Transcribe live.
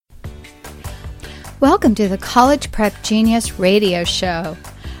Welcome to the College Prep Genius Radio Show,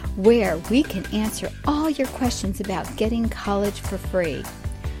 where we can answer all your questions about getting college for free.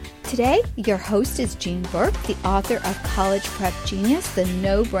 Today, your host is Jean Burke, the author of College Prep Genius, the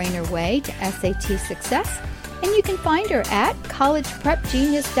no-brainer way to SAT success, and you can find her at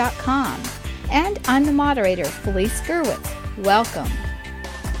collegeprepgenius.com. And I'm the moderator, Felice Gerwitz. Welcome.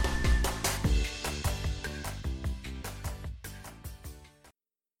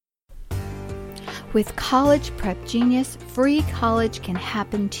 With College Prep Genius, free college can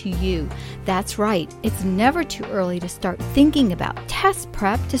happen to you. That's right, it's never too early to start thinking about test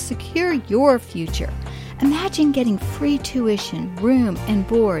prep to secure your future. Imagine getting free tuition, room and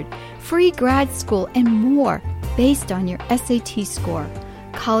board, free grad school, and more based on your SAT score.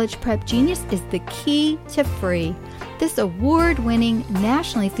 College Prep Genius is the key to free. This award-winning,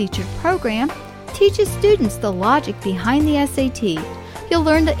 nationally featured program teaches students the logic behind the SAT. You'll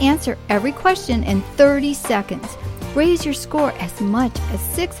learn to answer every question in 30 seconds. Raise your score as much as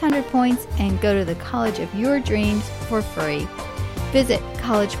 600 points and go to the college of your dreams for free. Visit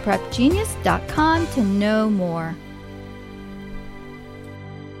collegeprepgenius.com to know more.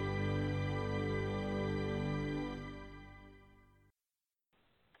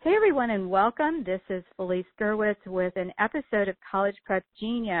 Hey everyone, and welcome. This is Felice Gerwitz with an episode of College Prep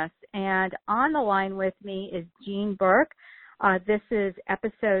Genius, and on the line with me is Jean Burke. This is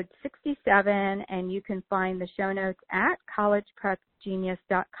episode 67, and you can find the show notes at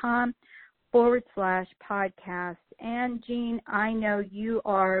collegeprepgenius.com/podcast. And Jean, I know you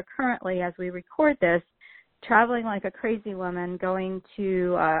are currently, as we record this, traveling like a crazy woman, going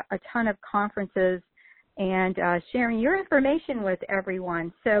to a ton of conferences and sharing your information with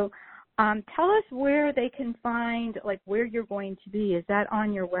everyone. So tell us where they can find, like, where you're going to be. Is that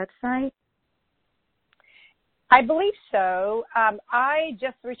on your website? I believe so. I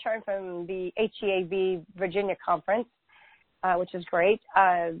just returned from the HEAB Virginia conference, which is great.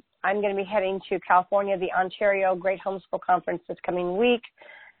 I'm going to be heading to California, the Ontario Great Homeschool Conference this coming week.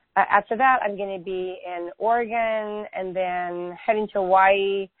 After that, I'm going to be in Oregon and then heading to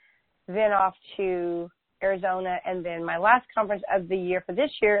Hawaii, then off to Arizona, and then my last conference of the year for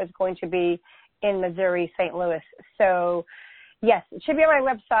this year is going to be in Missouri, St. Louis. So yes, it should be on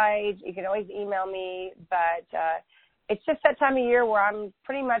my website. You can always email me, but it's just that time of year where I'm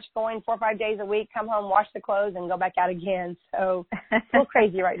pretty much going 4 or 5 days a week, come home, wash the clothes, and go back out again. So it's a little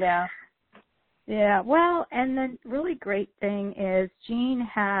crazy right now. Yeah, well, and the really great thing is Jean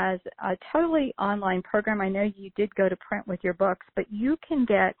has a totally online program. I know you did go to print with your books, but you can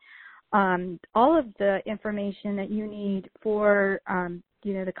get all of the information that you need for,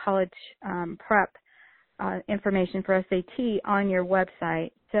 the college prep information for SAT on your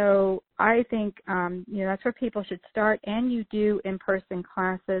website. So I think, that's where people should start. And you do in-person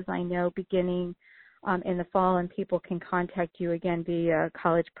classes, I know, beginning in the fall, and people can contact you again via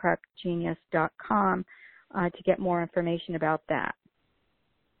collegeprepgenius.com to get more information about that.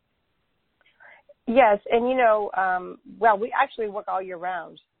 Yes, and we actually work all year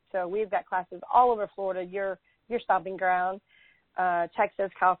round. So we've got classes all over Florida, your stomping ground.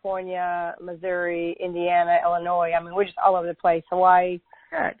 Texas, California, Missouri, Indiana, Illinois. I mean, we're just all over the place. Hawaii.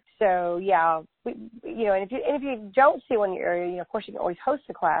 Good. So yeah, and if you don't see one in your area, of course you can always host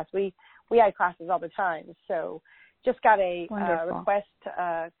a class. We had classes all the time. So just got a request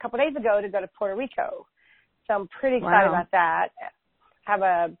a couple of days ago to go to Puerto Rico. So I'm pretty excited about that. Have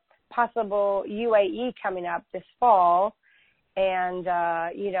a possible UAE coming up this fall, and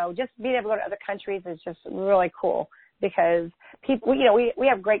just being able to go to other countries is just really cool. Because people, we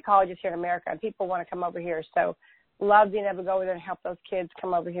have great colleges here in America, and people want to come over here. So, love being able to go over there and help those kids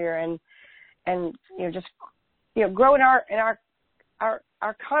come over here and grow in our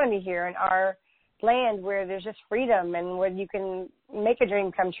economy here and our land where there's just freedom and where you can make a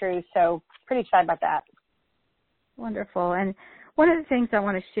dream come true. So, pretty excited about that. Wonderful. And one of the things I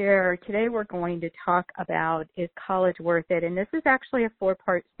want to share today, we're going to talk about is college worth it, and this is actually a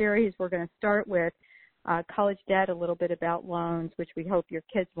 4-part series. We're going to start with college debt, a little bit about loans, which we hope your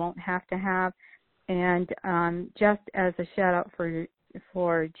kids won't have to have. And just as a shout out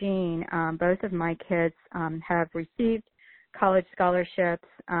for Jean, both of my kids have received college scholarships.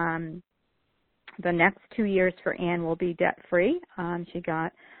 The next 2 years for Anne will be debt free. She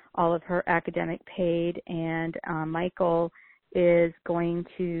got all of her academic paid, and Michael is going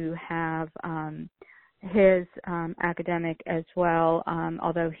to have his academic as well,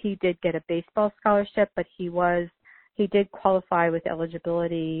 although he did get a baseball scholarship, but he did qualify with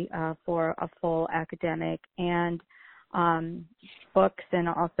eligibility for a full academic and books and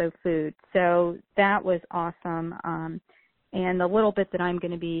also food. So that was awesome. and the little bit that I'm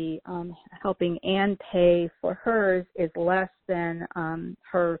going to be helping Ann pay for hers is less than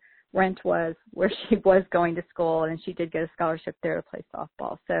her rent was where she was going to school, and she did get a scholarship there to play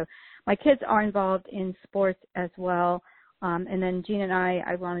softball. So my kids are involved in sports as well. And then Jean and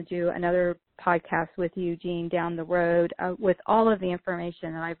I want to do another podcast with you, Jean, down the road with all of the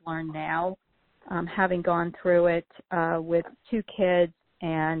information that I've learned now, having gone through it with 2 kids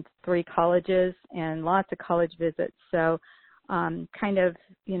and 3 colleges and lots of college visits. So kind of,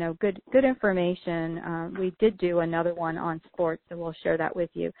 good information. We did do another one on sports, so we'll share that with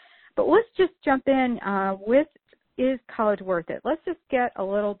you. But let's just jump in with, is college worth it? Let's just get a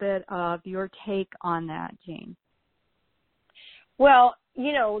little bit of your take on that, Jean. Well,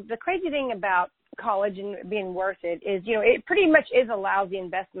 the crazy thing about college and being worth it is, it pretty much is a lousy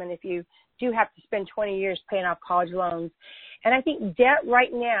investment if you do have to spend 20 years paying off college loans. And I think debt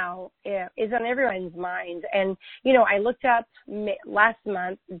right now is on everyone's mind. And, I looked up last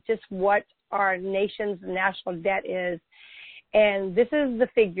month just what our nation's national debt is. And this is the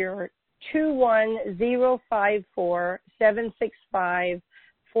figure,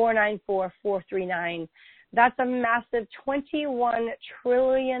 21054765494 That's a massive $21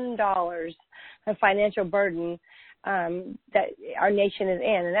 trillion of financial burden that our nation is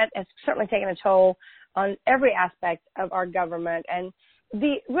in. And that has certainly taken a toll on every aspect of our government and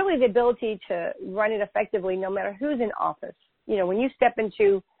the ability to run it effectively no matter who's in office. When you step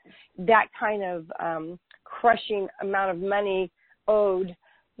into that kind of crushing amount of money owed,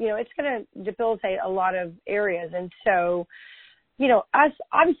 it's going to debilitate a lot of areas. And so, us,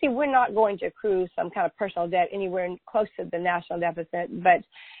 obviously we're not going to accrue some kind of personal debt anywhere close to the national deficit. But,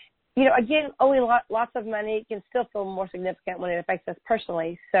 again, owing lots of money can still feel more significant when it affects us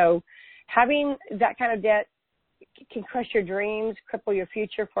personally. So having that kind of debt can crush your dreams, cripple your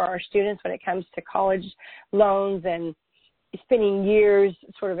future for our students when it comes to college loans and spending years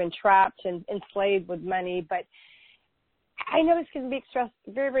sort of entrapped and enslaved with money. But I know this can be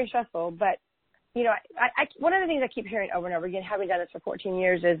very, very stressful, but one of the things I keep hearing over and over again, having done this for 14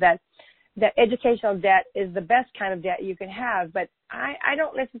 years, is that educational debt is the best kind of debt you can have. But I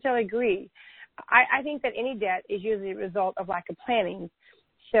don't necessarily agree. I think that any debt is usually a result of lack of planning.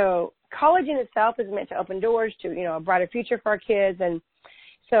 So college in itself is meant to open doors to, a brighter future for our kids. And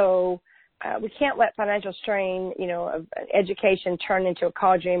so we can't let financial strain, of education turn into a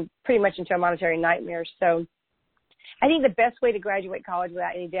college dream, pretty much into a monetary nightmare. So I think the best way to graduate college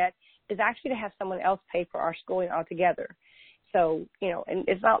without any debt is actually to have someone else pay for our schooling altogether. So, and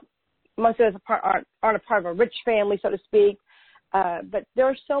it's not, most of us aren't a part of a rich family, so to speak, but there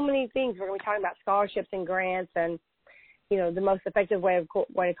are so many things. We're going to be talking about scholarships and grants, and, the most effective way of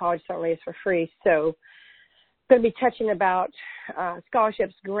going to college certainly is for free. So going to be touching about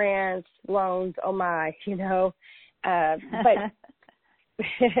scholarships, grants, loans, oh my, but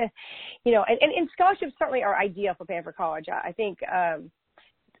and scholarships certainly are ideal for paying for college. I think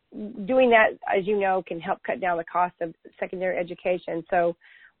doing that, as can help cut down the cost of secondary education. So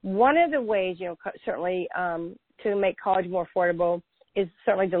one of the ways, certainly to make college more affordable is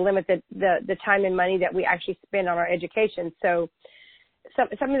certainly to limit the time and money that we actually spend on our education. So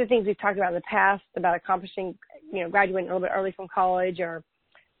some of the things we've talked about in the past about accomplishing, graduating a little bit early from college, or,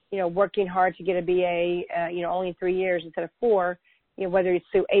 working hard to get a BA, only in 3 years instead of 4, whether it's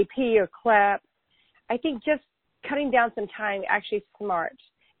through AP or CLEP. I think just cutting down some time actually is smart.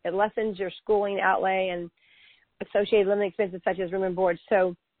 It lessens your schooling outlay and associated living expenses such as room and board.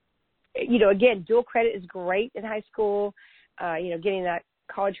 So, again, dual credit is great in high school. Getting that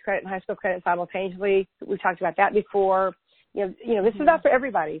college credit and high school credit simultaneously. We've talked about that before. This is not for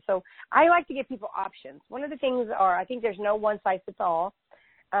everybody. So I like to give people options. One of the things I think there's no one size fits all.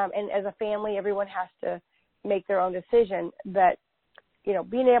 And as a family, everyone has to make their own decision. But,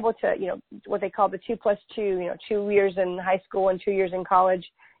 being able to, what they call the 2+2, 2 years in high school and 2 years in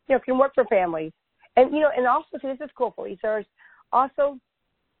college, can work for families. And, and also, so this is cool, Felice, there's also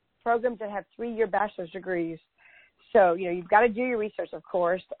programs that have 3-year bachelor's degrees. So, you've got to do your research, of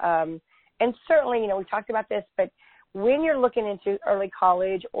course. And certainly, we talked about this, but when you're looking into early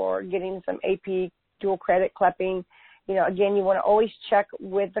college or getting some AP dual credit CLEPing, again, you want to always check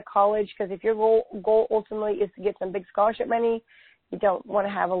with the college, because if your goal ultimately is to get some big scholarship money, you don't want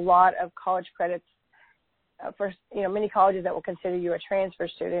to have a lot of college credits for, many colleges that will consider you a transfer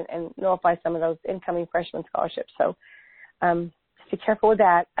student and nullify some of those incoming freshman scholarships. So just be careful with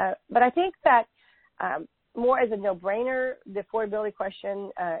that. But I think that more as a no-brainer, the affordability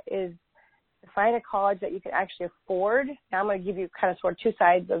question is find a college that you can actually afford. Now I'm going to give you kind of sort of two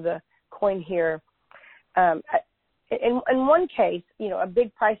sides of the coin here. In one case, a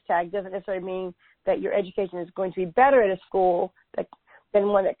big price tag doesn't necessarily mean that your education is going to be better at a school than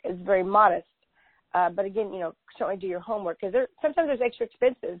one that is very modest. But again, certainly do your homework, because sometimes there's extra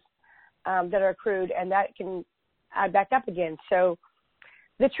expenses that are accrued, and that can add back up again. So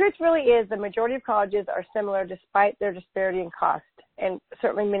the truth really is the majority of colleges are similar despite their disparity in cost. And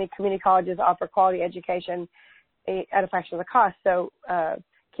certainly many community colleges offer quality education at a fraction of the cost. So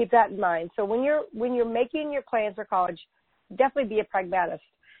keep that in mind. So when you're making your plans for college, definitely be a pragmatist.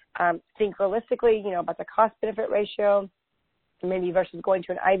 Think realistically, about the cost-benefit ratio, maybe versus going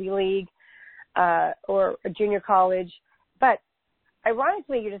to an Ivy League or a junior college. But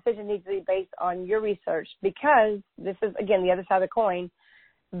ironically, your decision needs to be based on your research, because this is, again, the other side of the coin.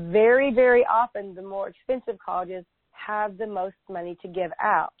 Very, very often, the more expensive colleges have the most money to give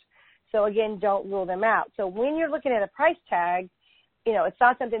out. So, again, don't rule them out. So when you're looking at a price tag, it's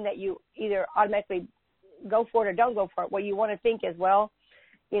not something that you either automatically go for it or don't go for it. What you want to think is, well,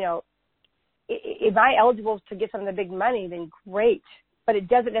 if I'm eligible to get some of the big money, then great. But it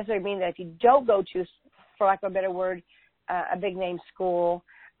doesn't necessarily mean that if you don't go to, for lack of a better word, a big name school,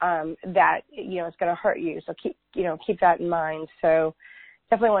 that, it's going to hurt you. So keep that in mind. So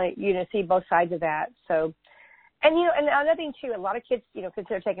definitely want you to see both sides of that. So, and another thing too, a lot of kids,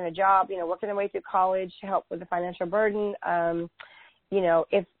 consider taking a job, working their way through college to help with the financial burden.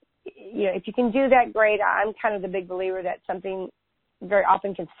 If you can do that, great. I'm kind of the big believer that something very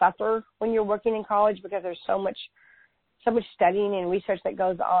often can suffer when you're working in college, because there's so much studying and research that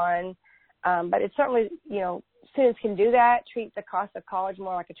goes on. But it's certainly, students can do that, treat the cost of college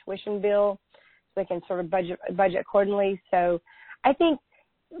more like a tuition bill, so they can sort of budget accordingly. So I think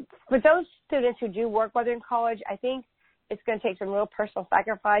for those students who do work while they're in college, I think it's going to take some real personal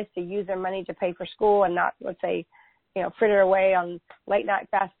sacrifice to use their money to pay for school and not, let's say, fritter away on late night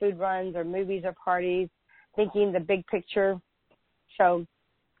fast food runs or movies or parties, thinking the big picture. So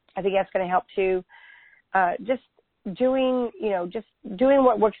I think that's going to help too. Just doing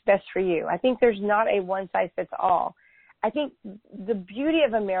what works best for you. I think there's not a one size fits all. I think the beauty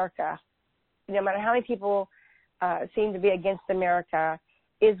of America, no matter how many people seem to be against America,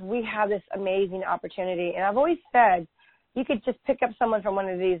 is we have this amazing opportunity. And I've always said, you could just pick up someone from one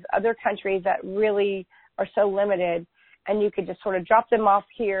of these other countries that really are so limited, and you could just sort of drop them off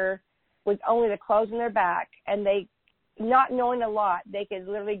here with only the clothes on their back, and they, not knowing a lot, they could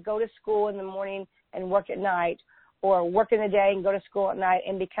literally go to school in the morning and work at night, or work in the day and go to school at night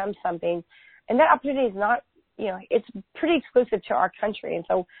and become something. And that opportunity is not, it's pretty exclusive to our country, and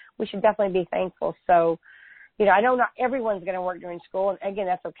so we should definitely be thankful. So, I know not everyone's going to work during school, and again,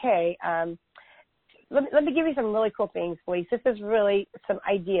 that's okay. Let me give you some really cool things, Felice. This is really some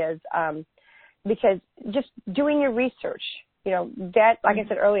ideas, because just doing your research, debt, like I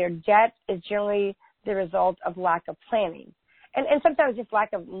said earlier, debt is generally the result of lack of planning, and sometimes just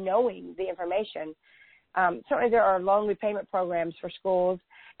lack of knowing the information. Certainly there are loan repayment programs for schools,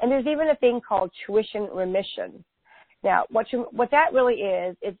 and there's even a thing called tuition remission. Now, what that really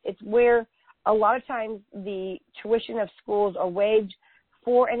is, it's where a lot of times the tuition of schools are waived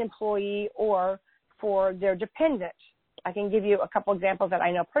for an employee or for their dependent. I can give you a couple examples that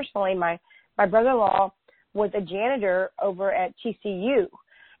I know personally. My brother-in-law was a janitor over at TCU,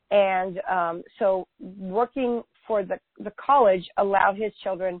 and so working for the college allowed his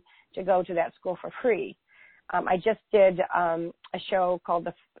children to go to that school for free. I just did a show called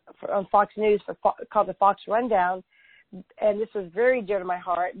on Fox News called the Fox Rundown, and this was very dear to my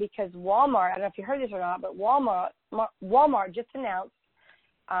heart because Walmart, I don't know if you heard this or not, but Walmart just announced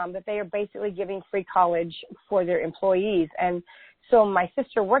that they are basically giving free college for their employees. And so my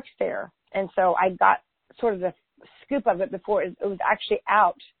sister works there, and so I got sort of the scoop of it before it was actually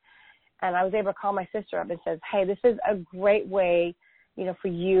out. And I was able to call my sister up and says, hey, this is a great way, for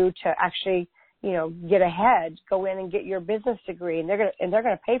you to actually, get ahead, go in and get your business degree, and they're going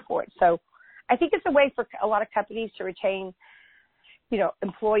to pay for it. So I think it's a way for a lot of companies to retain,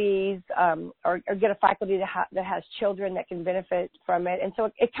 employees, or get a faculty that has children that can benefit from it. And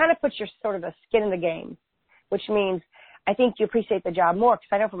so it kind of puts your sort of a skin in the game, which means I think you appreciate the job more. Because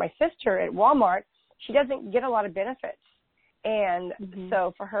I know for my sister at Walmart, she doesn't get a lot of benefits. And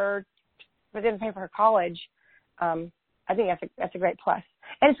so for them to pay for her college, I think that's a great plus.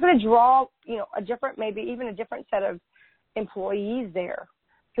 And it's going to draw, maybe even a different set of employees there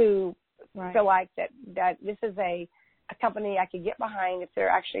who feel like that this is a company I could get behind if they're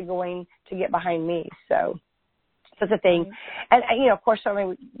actually going to get behind me. So that's a thing. And, of course,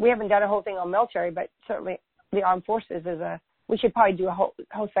 certainly we haven't done a whole thing on military, but certainly the armed forces we should probably do a whole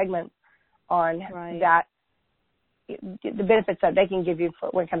segment on that, the benefits that they can give you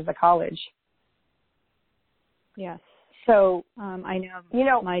when it comes to college. Yes. So I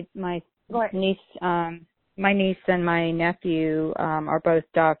know, my Go ahead. My niece and my nephew are both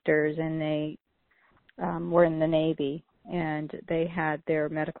doctors, and they were in the Navy, and they had their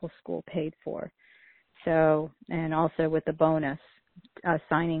medical school paid for. So, and also with the bonus, a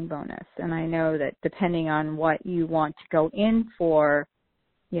signing bonus. And I know that depending on what you want to go in for,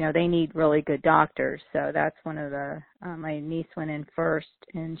 they need really good doctors. So that's one of the, my niece went in first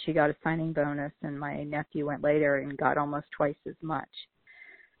and she got a signing bonus, and my nephew went later and got almost twice as much.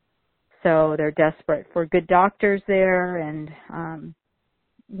 So they're desperate for good doctors there, and,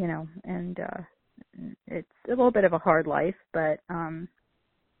 it's a little bit of a hard life, but,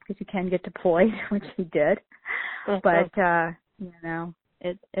 because you can get deployed, which he did, but,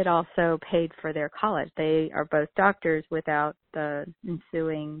 it also paid for their college. They are both doctors without the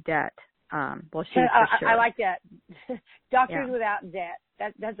ensuing debt. Well, she's for sure. I like that. Doctors without debt.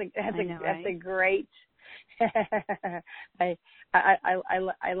 That's a great.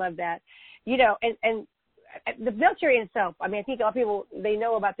 I love that. And the military itself. I mean, I think a lot of people, they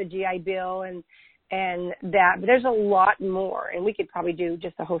know about the GI Bill and that, but there's a lot more, and we could probably do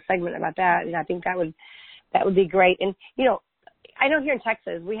just a whole segment about that. And I think that would be great. And I know here in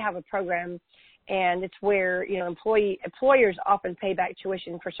Texas we have a program, and it's where employers often pay back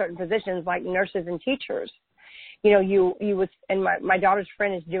tuition for certain positions like nurses and teachers. And my daughter's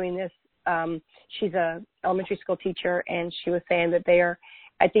friend is doing this. She's a elementary school teacher, and she was saying that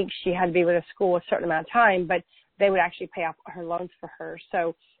I think she had to be with a school a certain amount of time, but they would actually pay off her loans for her.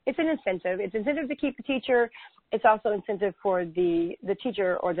 So it's an incentive. It's incentive to keep the teacher. It's also incentive for the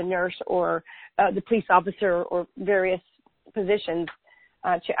teacher or the nurse or the police officer or various positions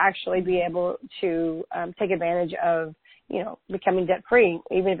to actually be able to take advantage of, becoming debt free,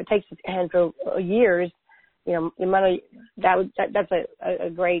 even if it takes a handful of years. Your money, that's a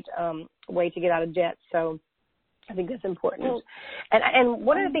great way to get out of debt. So I think that's important. And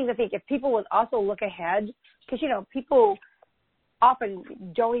one of the things I think, if people would also look ahead, because, people often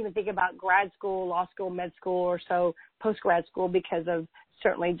don't even think about grad school, law school, med school, or so post-grad school, because of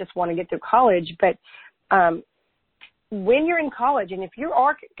certainly just want to get through college. But when you're in college, and if you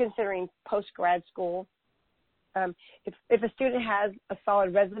are considering post-grad school, if a student has a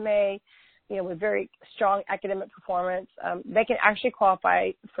solid resume, with very strong academic performance, they can actually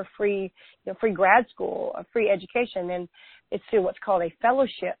qualify for free grad school, a free education, and it's through what's called a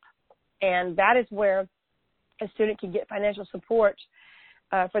fellowship. And that is where a student can get financial support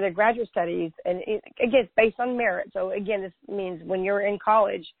for their graduate studies. And again, it's based on merit. So again, this means when you're in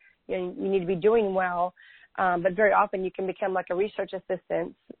college, you need to be doing well. But very often you can become like a research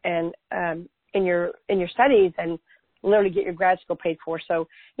assistant and in your studies, and literally get your grad school paid for. So,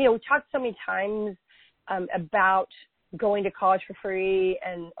 we talked so many times about going to college for free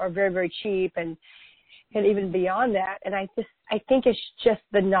or very, very cheap and even beyond that. And I think it's just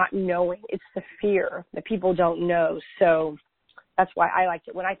the not knowing. It's the fear that people don't know. So that's why I liked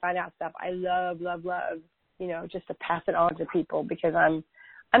it. When I find out stuff, I love, just to pass it on to people, because I'm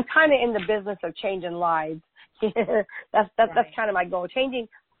kind of in the business of changing lives. That's kind of my goal. Changing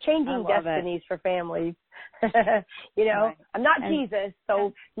destinies for families. Right. I'm not Jesus,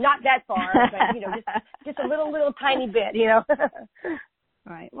 so not that far, but just a little tiny bit,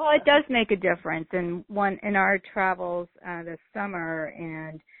 Right. Well, it does make a difference. And in our travels this summer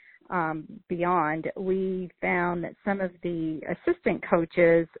and beyond, we found that some of the assistant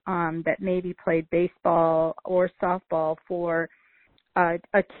coaches that maybe played baseball or softball for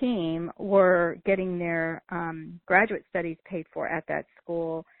a team were getting their graduate studies paid for at that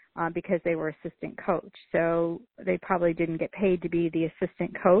school because they were assistant coach. So they probably didn't get paid to be the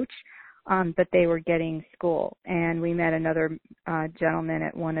assistant coach, but they were getting school. And we met another gentleman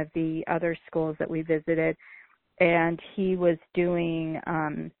at one of the other schools that we visited, and he was doing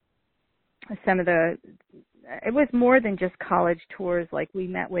it was more than just college tours. Like, we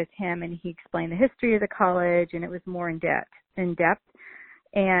met with him and he explained the history of the college, and it was more in depth.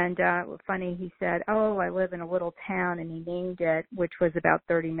 And funny, he said, "Oh, I live in a little town," and he named it, which was about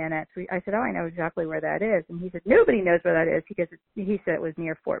 30 minutes. I said, "Oh, I know exactly where that is." And he said, "Nobody knows where that is," because he said it was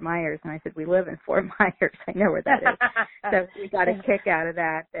near Fort Myers. And I said, "We live in Fort Myers. I know where that is." So we got a kick out of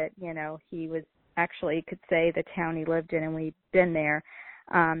that he was actually could say the town he lived in, and we'd been there.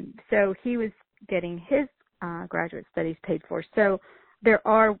 So he was getting his graduate studies paid for. So there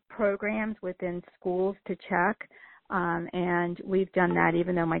are programs within schools to check. And we've done that.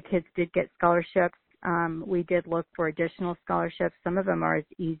 Even though my kids did get scholarships, we did look for additional scholarships. Some of them are as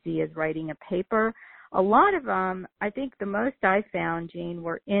easy as writing a paper. A lot of them, I think the most I found, Jean,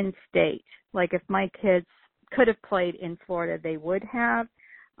 were in-state. Like, if my kids could have played in Florida, they would have.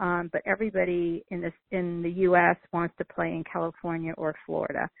 But everybody in the U.S. wants to play in California or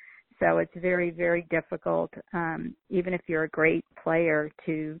Florida. so it's very, very difficult, even if you're a great player,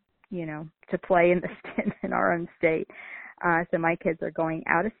 to play in in our own state. So my kids are going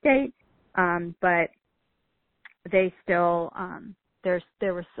out of state, but they still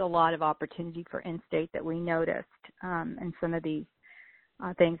there was a lot of opportunity for in-state that we noticed, and some of these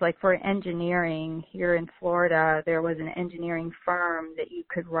things, like for engineering here in Florida, there was an engineering firm that you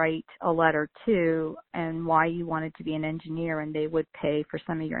could write a letter to and why you wanted to be an engineer, and they would pay for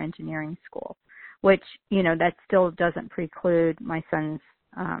some of your engineering school, which, that still doesn't preclude my son's,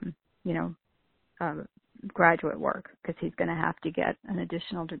 graduate work, because he's going to have to get an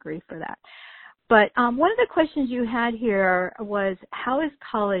additional degree for that. But one of the questions you had here was, how is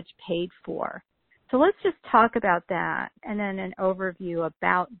college paid for? So let's just talk about that, and then an overview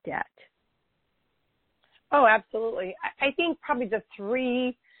about debt. Oh, absolutely. I think probably the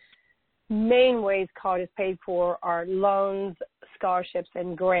three main ways college is paid for are loans, scholarships,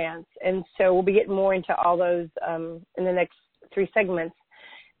 and grants. And so we'll be getting more into all those in the next three segments.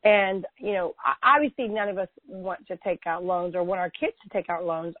 And, obviously none of us want to take out loans or want our kids to take out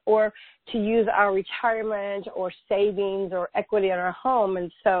loans or to use our retirement or savings or equity in our home.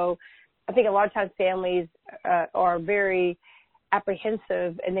 And so I think a lot of times families are very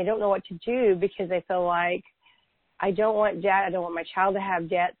apprehensive, and they don't know what to do because they feel like, I don't want debt. I don't want my child to have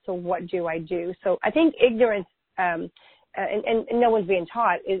debt. So what do I do? So I think ignorance, and no one's being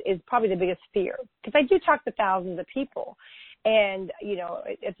taught, is probably the biggest fear. Because I do talk to thousands of people, and,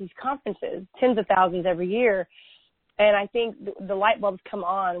 at these conferences, tens of thousands every year. And I think the light bulbs come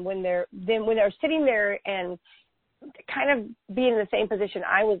on when they're sitting there and kind of being in the same position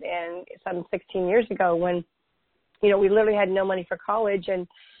I was in some 16 years ago, when, we literally had no money for college and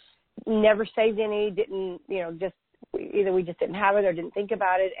never saved any, didn't, either we just didn't have it or didn't think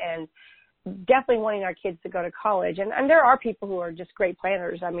about it, and definitely wanting our kids to go to college. And there are people who are just great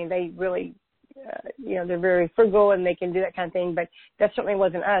planners. I mean, they really, they're very frugal and they can do that kind of thing, but that certainly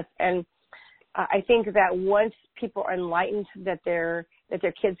wasn't us. And I think that once people are enlightened that their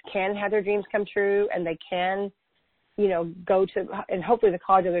kids can have their dreams come true, and they can, go to, and hopefully, the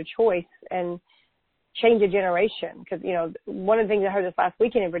college of their choice, and change a generation. Because, one of the things I heard this last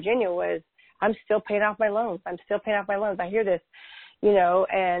weekend in Virginia was, I'm still paying off my loans. I hear this,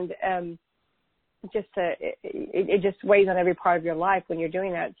 and it just weighs on every part of your life when you're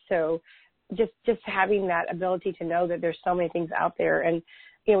doing that. So just having that ability to know that there's so many things out there. And,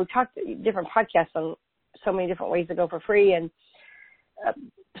 we've talked different podcasts on so many different ways to go for free. And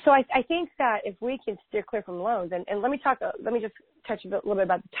so I think that if we can steer clear from loans, and let me just touch a little bit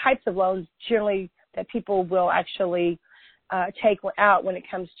about the types of loans generally that people will actually take out when it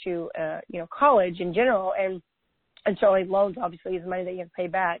comes to, college in general. And certainly loans, obviously, is money that you have to pay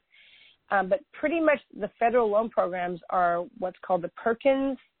back. But pretty much the federal loan programs are what's called the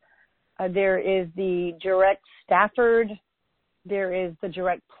Perkins. There is the Direct Stafford. There is the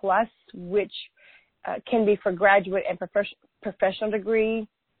Direct Plus, which can be for graduate and professional degree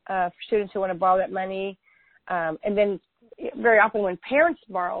for students who want to borrow that money. And then very often when parents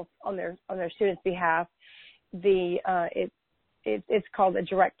borrow on their students' behalf, it's called a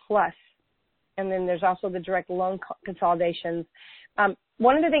Direct Plus. And then there's also the direct loan consolidations.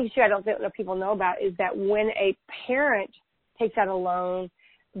 One of the things, too, I don't think people know about is that when a parent takes out a loan,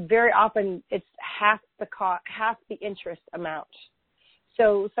 very often it's half the interest amount.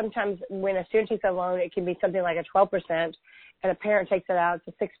 So sometimes when a student takes out a loan, it can be something like a 12%, and a parent takes it out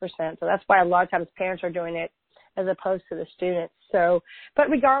to 6%. So that's why a lot of times parents are doing it as opposed to the students. So, but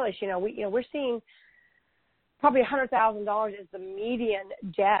regardless, we're seeing probably $100,000 is the median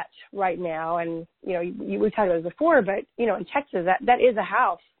debt right now. And, we've talked about this before, but, in Texas, that is a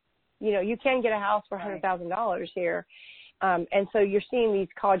house. You can get a house for $100,000 here. And so you're seeing these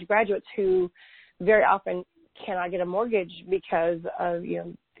college graduates who very often cannot get a mortgage because of,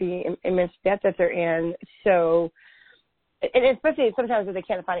 the immense debt that they're in. So, and especially sometimes if they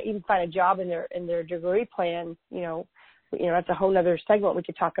can't even find a job in their degree plan, that's a whole other segment we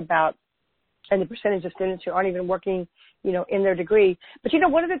could talk about, and the percentage of students who aren't even working, in their degree. But,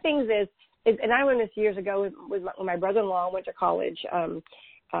 one of the things is, and I learned this years ago when my brother-in-law went to college.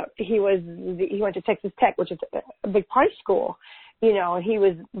 He went to Texas Tech, which is a big party school, and he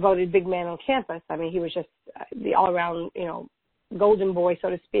was voted big man on campus. I mean, he was just the all-around, golden boy, so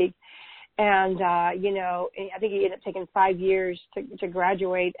to speak. And, I think he ended up taking 5 years to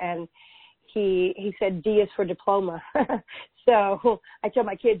graduate, and he said D is for diploma. So I tell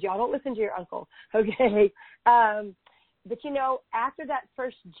my kids, y'all don't listen to your uncle, okay? But, after that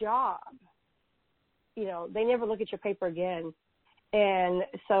first job, they never look at your paper again. And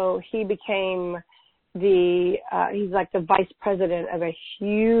so he became he's like the vice president of a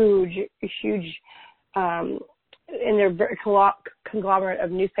huge, in their conglomerate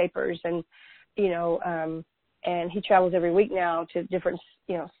of newspapers, and and he travels every week now to different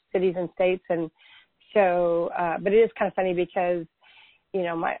cities and states, and so but it is kind of funny because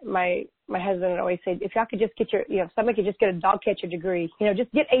my husband would always say, if y'all could just get somebody could just get a dog catcher degree,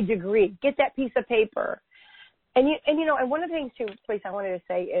 just get a degree, get that piece of paper. And one of the things too, please, I wanted to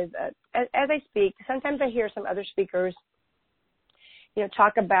say is, as I speak, sometimes I hear some other speakers,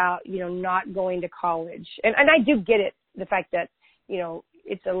 talk about, not going to college. And I do get it, the fact that,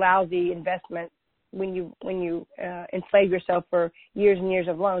 it's a lousy investment when you enslave yourself for years and years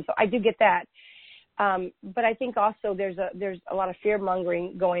of loans. So I do get that. But I think also there's a lot of fear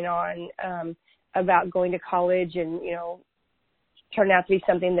mongering going on, about going to college and, turn out to be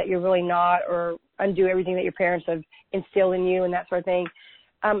something that you're really not, or undo everything that your parents have instilled in you and that sort of thing.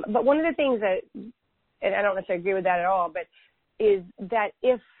 But one of the things that, and I don't necessarily agree with that at all, but is that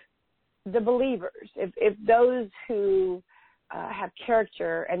if the believers, if those who have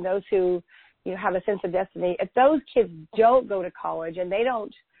character and those who, have a sense of destiny, if those kids don't go to college and they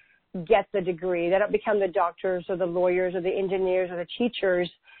don't get the degree, they don't become the doctors or the lawyers or the engineers or the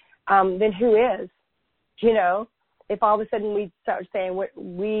teachers, then who is? If all of a sudden we start saying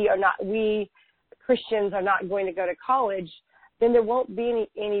we Christians are not going to go to college, then there won't be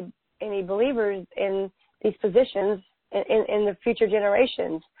any believers in these positions in the future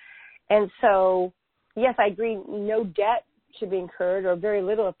generations. And so, yes, I agree, no debt should be incurred, or very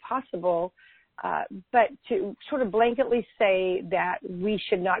little if possible, but to sort of blanketly say that we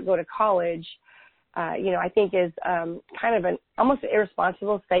should not go to college, I think is kind of almost an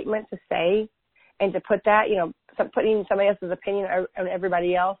irresponsible statement to say, and to put that, putting somebody else's opinion on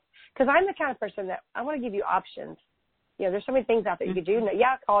everybody else. Because I'm the kind of person that I want to give you options. There's so many things out there you could do.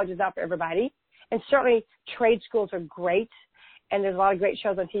 Yeah, college is not for everybody. And certainly trade schools are great. And there's a lot of great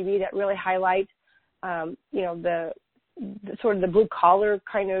shows on TV that really highlight, the sort of the blue collar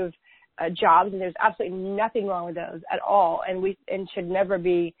kind of jobs. And there's absolutely nothing wrong with those at all. And should never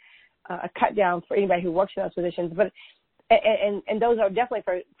be a cut down for anybody who works in those positions. But, and those are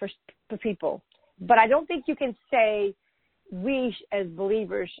definitely for people. But I don't think you can say we as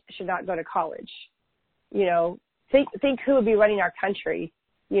believers should not go to college. Think who would be running our country,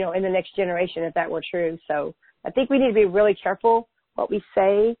 in the next generation if that were true. So I think we need to be really careful what we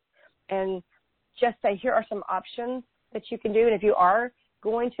say, and just say, here are some options that you can do. And if you are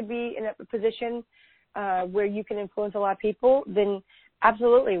going to be in a position where you can influence a lot of people, then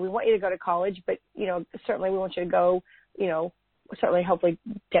absolutely, we want you to go to college. But, certainly we want you to go, certainly hopefully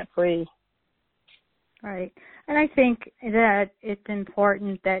debt-free. Right. And I think that it's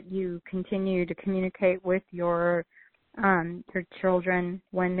important that you continue to communicate with your children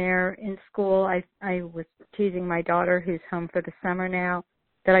when they're in school. I was teasing my daughter, who's home for the summer now,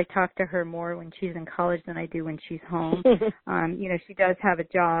 that I talk to her more when she's in college than I do when she's home. She does have a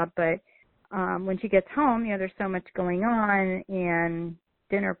job, but when she gets home, there's so much going on, and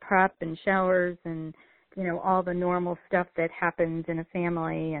dinner prep and showers and, all the normal stuff that happens in a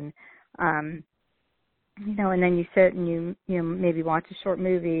family, and and then you sit and you maybe watch a short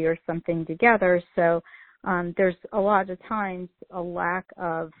movie or something together. So there's a lot of times a lack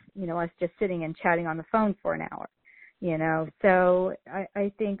of, us just sitting and chatting on the phone for an hour, So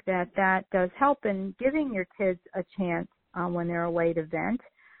I think that does help in giving your kids a chance when they're away to vent.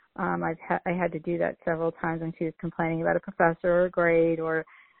 I had to do that several times when she was complaining about a professor or a grade or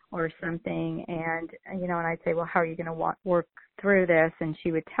something, and and I'd say, well, how are you going to work through this? And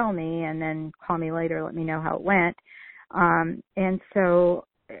she would tell me, and then call me later, let me know how it went. And so,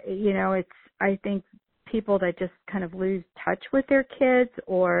 I think people that just kind of lose touch with their kids,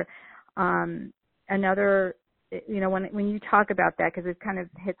 or another, when you talk about that, because it kind of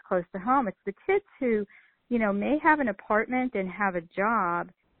hits close to home, it's the kids who, may have an apartment and have a job,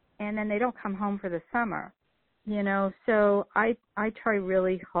 and then they don't come home for the summer. So I try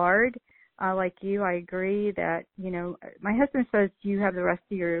really hard. Like you, I agree that, my husband says you have the rest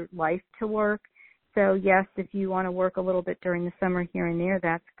of your life to work. So yes, if you want to work a little bit during the summer here and there,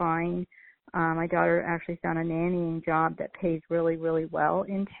 that's fine. My daughter actually found a nannying job that pays really, really well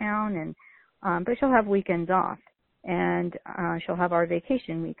in town, and but she'll have weekends off, and she'll have our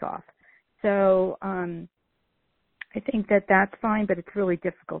vacation week off. So I think that's fine, but it's really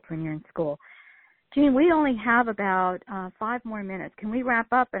difficult when you're in school. Jean, we only have about 5 more minutes. Can we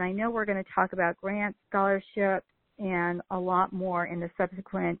wrap up? And I know we're going to talk about grants, scholarships, and a lot more in the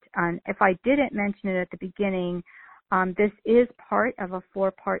subsequent. If I didn't mention it at the beginning, this is part of a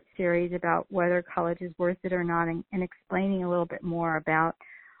 4-part series about whether college is worth it or not, and explaining a little bit more about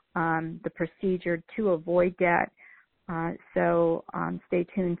the procedure to avoid debt. So stay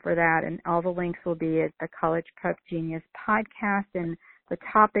tuned for that. And all the links will be at the College Prep Genius podcast. And the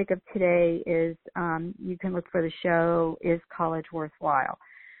topic of today is, you can look for the show, Is College Worthwhile?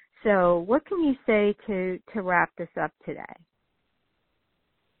 So what can you say to wrap this up today?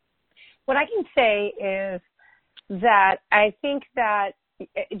 What I can say is that I think that,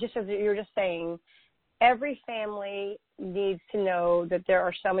 just as you were just saying, every family needs to know that there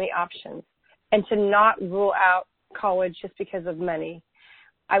are so many options and to not rule out college just because of money.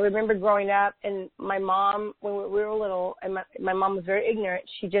 I remember growing up, and my mom, when we were little, and my mom was very ignorant,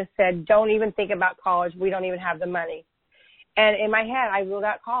 she just said, don't even think about college. We don't even have the money. And in my head, I ruled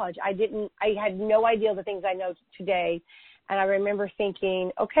out college. I had no idea the things I know today. And I remember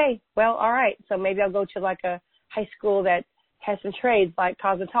thinking, okay, well, all right, so maybe I'll go to like a high school that has some trades like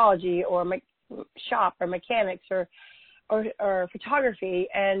cosmetology or shop or mechanics or photography.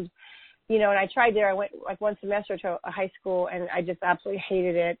 And, you know, and I tried there. I went like one semester to a high school, and I just absolutely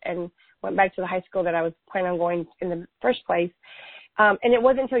hated it, and went back to the high school that I was planning on going in the first place. And it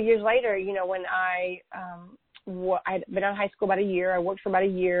wasn't until years later, you know, when I'd been out of high school about a year. I worked for about a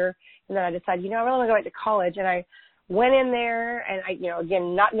year, and then I decided, you know, I really want to go back to college. And I went in there, and I, you know,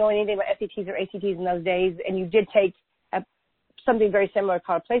 again, not knowing anything about SATs or ACTs in those days, and you did take something very similar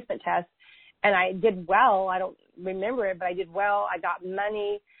called a placement test, and I did well. I don't remember it, but I did well. I got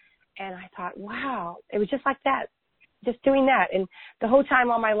money, and I thought, wow, it was just like that, just doing that. And the whole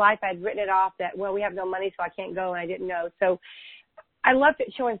time all my life, I'd written it off that, well, we have no money, so I can't go, and I didn't know. So I love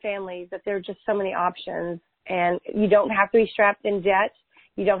showing families that there are just so many options, and you don't have to be strapped in debt.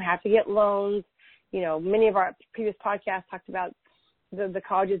 You don't have to get loans. You know, many of our previous podcasts talked about the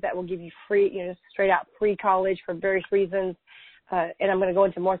colleges that will give you free, you know, straight out free college for various reasons. And I'm going to go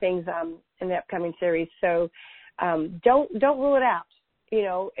into more things in the upcoming series. So don't rule it out. You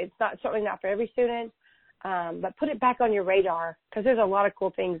know, it's certainly not for every student, but put it back on your radar, because there's a lot of cool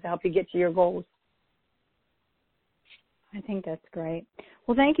things to help you get to your goals. I think that's great.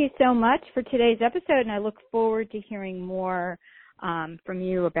 Well, thank you so much for today's episode, and I look forward to hearing more from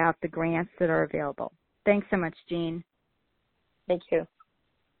you about the grants that are available. Thanks so much, Jean. Thank you.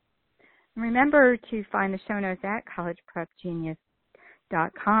 And remember to find the show notes at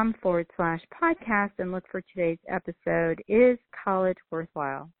collegeprepgenius.com/podcast and look for today's episode, Is College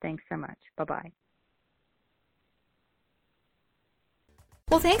Worthwhile? Thanks so much. Bye-bye.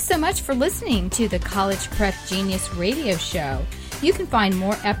 Well, thanks so much for listening to the College Prep Genius radio show. You can find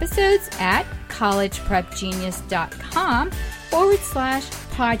more episodes at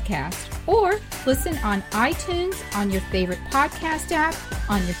collegeprepgenius.com/podcast or listen on iTunes, on your favorite podcast app,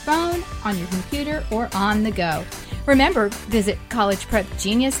 on your phone, on your computer, or on the go. Remember, visit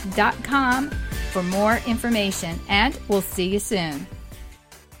collegeprepgenius.com for more information, and we'll see you soon.